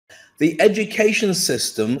the education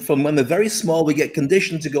system, from when they're very small, we get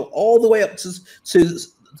conditioned to go all the way up to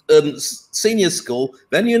senior school,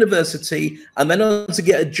 then university, and then on to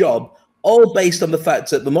get a job, all based on the fact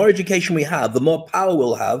that the more education we have, the more power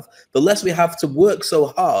we'll have, the less we have to work so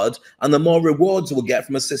hard, and the more rewards we'll get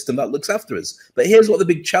from a system that looks after us. But here's what the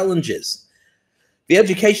big challenge is. The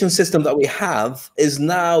education system that we have is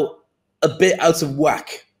now a bit out of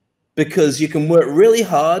whack, because you can work really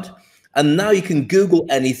hard, and now you can Google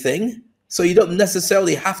anything. So you don't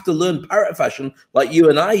necessarily have to learn parrot fashion like you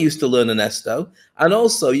and I used to learn, Ernesto. And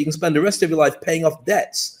also you can spend the rest of your life paying off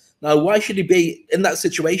debts. Now, why should you be in that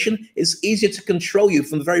situation? It's easier to control you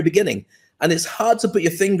from the very beginning. And it's hard to put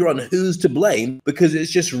your finger on who's to blame, because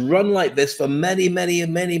it's just run like this for many, many,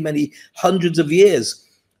 many, many hundreds of years.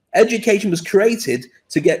 Education was created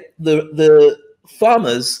to get the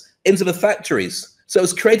farmers into the factories. So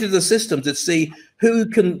it's created a system to see who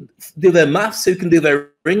can do their maths, who can do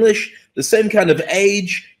their English, the same kind of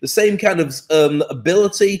age, the same kind of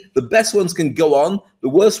ability. The best ones can go on. The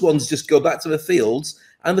worst ones just go back to the fields.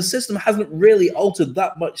 And the system hasn't really altered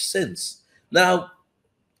that much since. Now,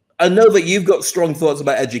 I know that you've got strong thoughts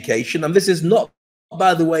about education, and this is not,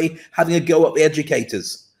 by the way, having a go at the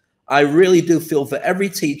educators. I really do feel for every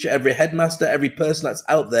teacher, every headmaster, every person that's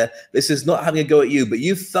out there, this is not having a go at you, but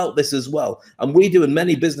you've felt this as well. And we do in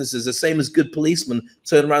many businesses, the same as good policemen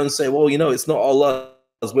turn around and say, well, you know, it's not all us.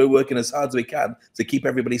 We're working as hard as we can to keep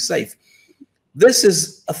everybody safe. This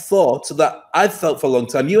is a thought that I've felt for a long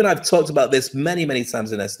time. You and I have talked about this many, many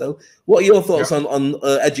times, Ernesto. What are your thoughts on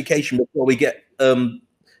education before we get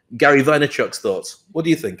Gary Vaynerchuk's thoughts? What do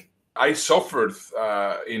you think? I suffered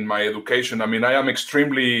in my education. I mean, I am an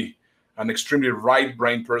extremely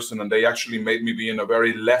right-brain person, and they actually made me be in a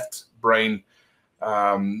very left-brain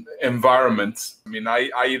environment. I mean, I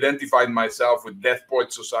identified myself with Death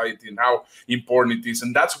Poet Society and how important it is.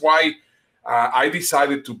 And that's why I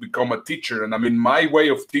decided to become a teacher. And I mean, my way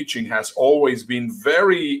of teaching has always been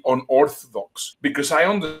very unorthodox, because I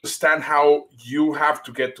understand how you have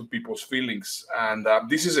to get to people's feelings. And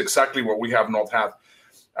this is exactly what we have not had.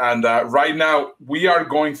 And right now, we are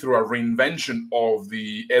going through a reinvention of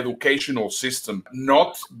the educational system,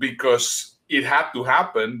 not because it had to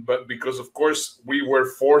happen, but because, of course, we were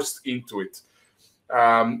forced into it.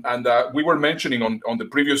 We were mentioning on the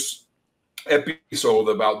previous episode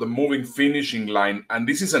about the moving finishing line. And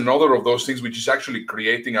this is another of those things which is actually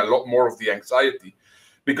creating a lot more of the anxiety,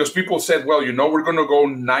 because people said, well, you know, we're going to go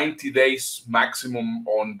 90 days maximum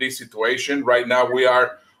on this situation. Right now, we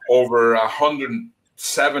are over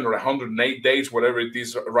 107 or 108 days, whatever it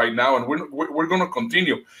is right now. And we're going to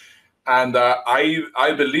continue. And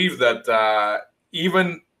I believe that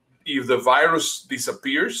even if the virus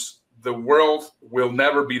disappears, the world will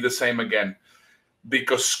never be the same again,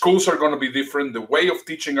 because schools are going to be different. The way of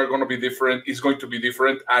teaching are going to be different, is going to be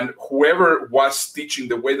different. And whoever was teaching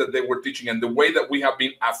the way that they were teaching and the way that we have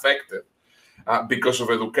been affected because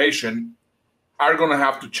of education are going to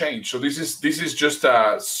have to change. So this is just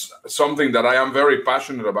something that I am very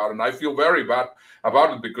passionate about, and I feel very bad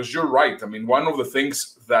about it, because you're right. I mean, one of the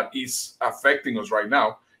things that is affecting us right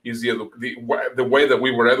now is the way that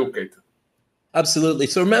we were educated. Absolutely.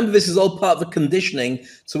 So remember, this is all part of the conditioning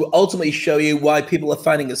to ultimately show you why people are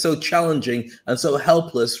finding it so challenging and so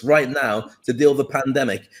helpless right now to deal with the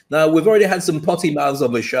pandemic. Now, we've already had some potty mouths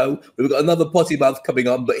on the show. We've got another potty mouth coming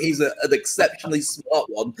on, but he's an exceptionally smart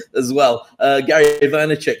one as well. Gary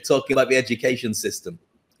Vaynerchuk talking about the education system.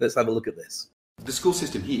 Let's have a look at this. The school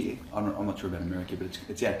system here, I'm not sure about America, but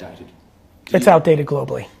it's outdated. It's outdated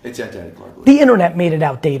globally. It's outdated globally. The internet made it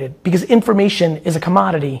outdated because information is a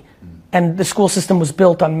commodity. And the school system was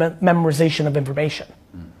built on memorization of information.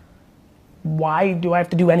 Why do I have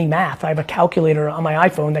to do any math? I have a calculator on my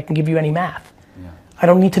iPhone that can give you any math. Yeah. I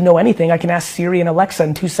don't need to know anything. I can ask Siri and Alexa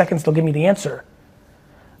in 2 seconds, they'll give me the answer.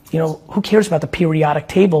 You know, who cares about the periodic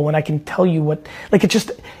table when I can tell you what, like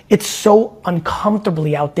it's so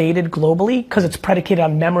uncomfortably outdated globally because it's predicated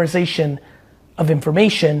on memorization of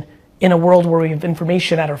information in a world where we have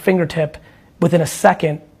information at our fingertip within a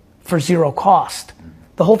second for zero cost.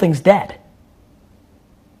 The whole thing's dead.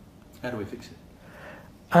 How do we fix it?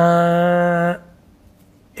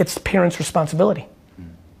 It's the parents' responsibility.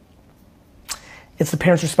 It's the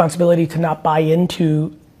parents' responsibility to not buy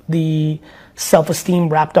into the self-esteem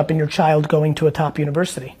wrapped up in your child going to a top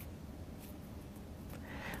university.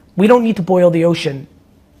 We don't need to boil the ocean.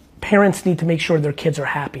 Parents need to make sure their kids are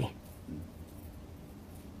happy.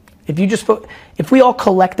 If we all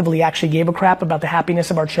collectively actually gave a crap about the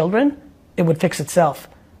happiness of our children, it would fix itself.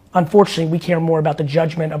 Unfortunately, we care more about the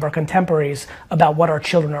judgment of our contemporaries about what our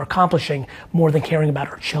children are accomplishing more than caring about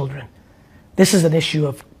our children. This is an issue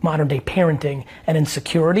of modern day parenting and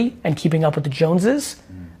insecurity and keeping up with the Joneses,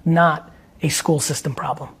 not a school system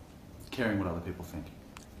problem. Caring what other people think.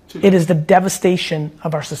 It is the devastation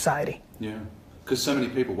of our society. Yeah, because so many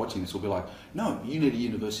people watching this will be like, no, you need a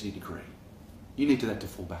university degree. You need that to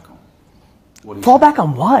fall back on. What do you Fall back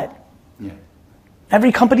on what? Yeah.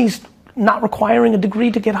 Every company's not requiring a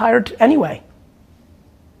degree to get hired anyway.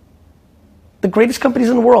 The greatest companies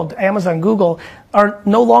in the world, Amazon, Google, are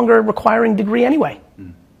no longer requiring a degree anyway.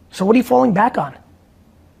 So what are you falling back on?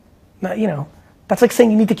 You know, that's like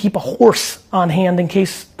saying you need to keep a horse on hand in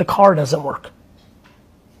case the car doesn't work.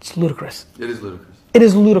 It's ludicrous. It is ludicrous. It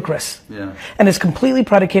is ludicrous. Yeah. And it's completely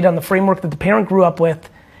predicated on the framework that the parent grew up with,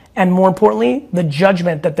 and more importantly, the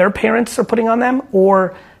judgment that their parents are putting on them,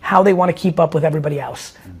 or how they want to keep up with everybody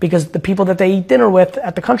else. Because the people that they eat dinner with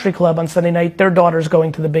at the country club on Sunday night, their daughter's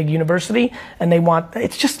going to the big university, and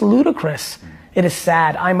it's just ludicrous. It is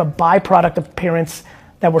sad. I'm a byproduct of parents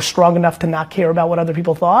that were strong enough to not care about what other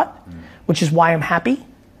people thought, which is why I'm happy.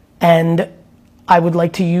 And I would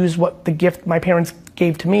like to use what the gift my parents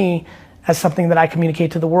gave to me as something that I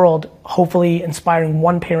communicate to the world, hopefully inspiring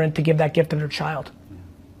one parent to give that gift to their child.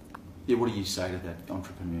 Yeah, what do you say to that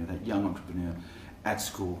entrepreneur, that young entrepreneur at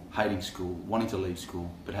school, hating school, wanting to leave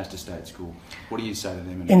school, but has to stay at school? What do you say to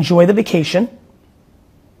them? Enjoy the vacation,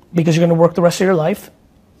 because you're going to work the rest of your life.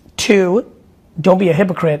 2, don't be a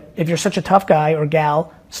hypocrite. If you're such a tough guy or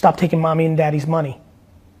gal, stop taking mommy and daddy's money.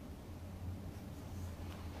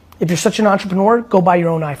 If you're such an entrepreneur, go buy your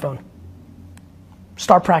own iPhone.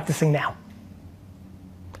 Start practicing now.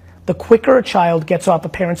 The quicker a child gets off a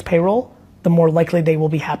parent's payroll, the more likely they will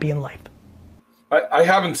be happy in life. I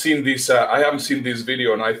haven't seen this. I haven't seen this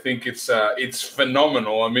video, and I think it's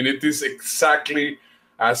phenomenal. I mean, it is exactly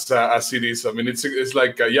as it is. I mean, it's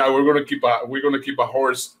like yeah, we're gonna keep a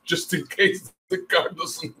horse just in case the car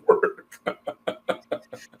doesn't work.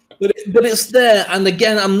 But it's there, and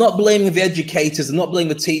again, I'm not blaming the educators, I'm not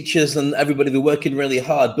blaming the teachers and everybody who's working really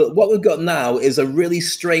hard, but what we've got now is a really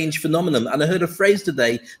strange phenomenon. And I heard a phrase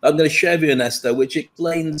today that I'm going to share with you, Ernesto, which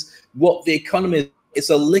explains what the economy is. It's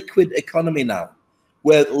a liquid economy now,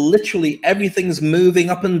 where literally everything's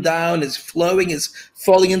moving up and down, it's flowing, it's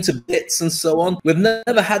falling into bits and so on. We've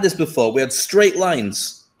never had this before. We had straight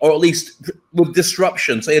lines, or at least with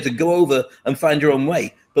disruption, so you had to go over and find your own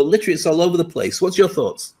way. But literally, it's all over the place. What's your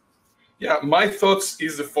thoughts? Yeah, my thoughts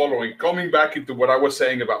is the following, coming back into what I was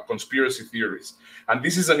saying about conspiracy theories. And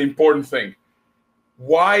this is an important thing.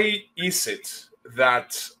 Why is it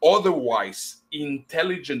that otherwise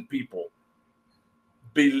intelligent people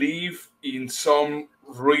believe in some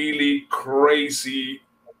really crazy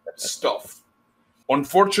stuff?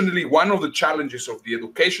 Unfortunately, one of the challenges of the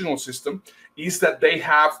educational system is that they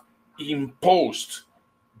have imposed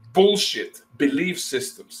bullshit belief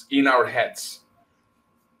systems in our heads.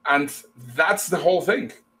 And that's the whole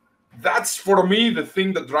thing. That's, for me, the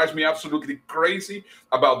thing that drives me absolutely crazy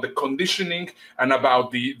about the conditioning and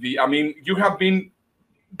about I mean, you have been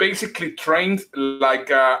basically trained like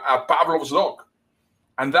a Pavlov's dog.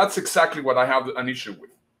 And that's exactly what I have an issue with.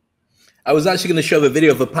 I was actually going to show the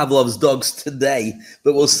video of the Pavlov's dogs today,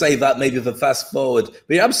 but we'll save that maybe for fast forward.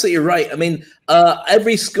 But you're absolutely right. I mean,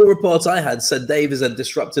 every school report I had said Dave is a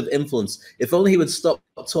disruptive influence. If only he would stop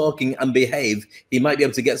talking and behave, he might be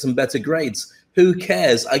able to get some better grades. Who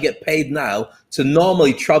cares? I get paid now to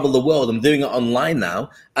normally travel the world. I'm doing it online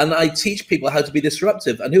now. And I teach people how to be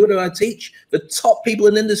disruptive. And who do I teach? The top people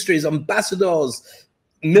in industries, ambassadors,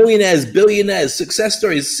 millionaires, billionaires, success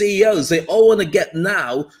stories, CEOs. They all want to get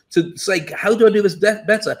now to say, how do I do this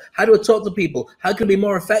better? How do I talk to people? How can I be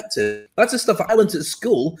more effective? That's the stuff I learned at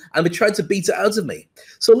school, and they tried to beat it out of me.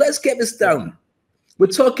 So let's get this down. We're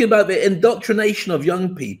talking about the indoctrination of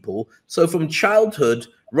young people. So from childhood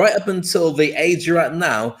right up until the age you're at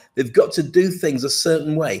now, they've got to do things a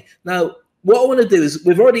certain way. Now, what I want to do is,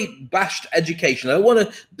 we've already bashed education. I don't want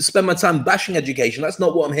to spend my time bashing education. That's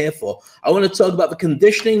not what I'm here for. I want to talk about the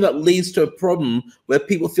conditioning that leads to a problem where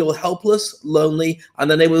people feel helpless, lonely,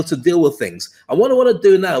 and unable to deal with things. And what I want to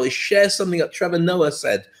do now is share something that Trevor Noah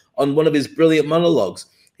said on one of his brilliant monologues.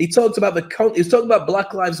 He talked about he was talking about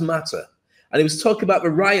Black Lives Matter, and he was talking about the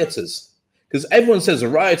rioters. Because everyone says the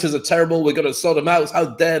rioters are terrible, we're going to sort them out, how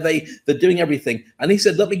dare they, they're doing everything. And he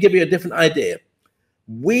said, let me give you a different idea.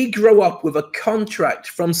 We grow up with a contract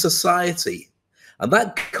from society, and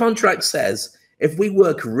that contract says if we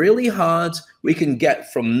work really hard, we can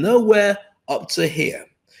get from nowhere up to here.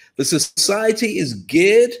 The society is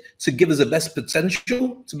geared to give us the best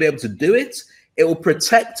potential to be able to do it. It will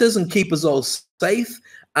protect us and keep us all safe.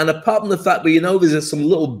 And apart from the fact that, you know, there's some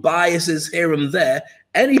little biases here and there,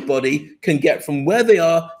 Anybody can get from where they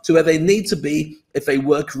are to where they need to be if they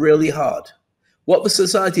work really hard. What the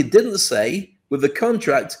society didn't say with the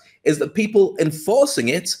contract is that people enforcing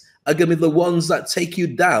it are going to be the ones that take you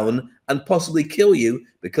down and possibly kill you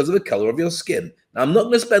because of the color of your skin. Now, I'm not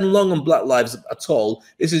going to spend long on Black Lives at all.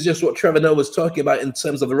 This is just what Trevor Noah was talking about in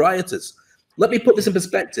terms of the rioters. Let me put this in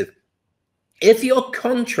perspective. If your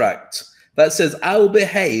contract that says I will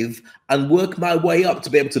behave and work my way up to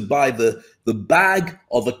be able to buy the bag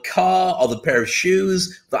or the car or the pair of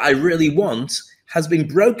shoes that I really want has been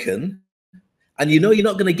broken, and you know you're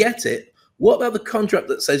not going to get it, what about the contract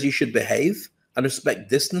that says you should behave and respect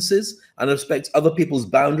distances and respect other people's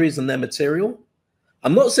boundaries and their material?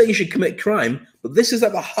 I'm not saying you should commit crime, but this is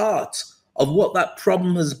at the heart of what that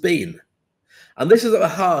problem has been. And this is at the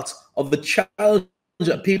heart of the challenge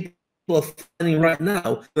that people are finding right now.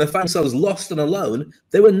 When they find themselves lost and alone,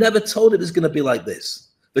 they were never told it was going to be like this.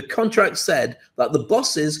 The contract said that the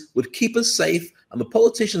bosses would keep us safe and the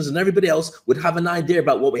politicians and everybody else would have an idea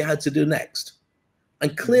about what we had to do next.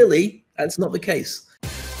 And clearly, that's not the case.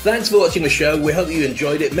 Thanks for watching the show. We hope you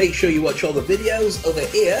enjoyed it. Make sure you watch all the videos over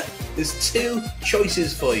here. There's 2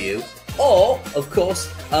 choices for you. Or, of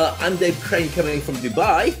course, I'm Dave Crane coming from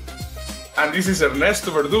Dubai. And this is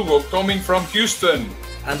Ernesto Verdugo coming from Houston.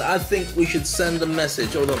 And I think we should send a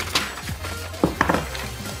message. Hold on.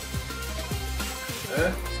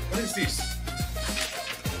 What is this?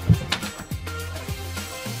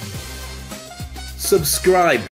 Subscribe.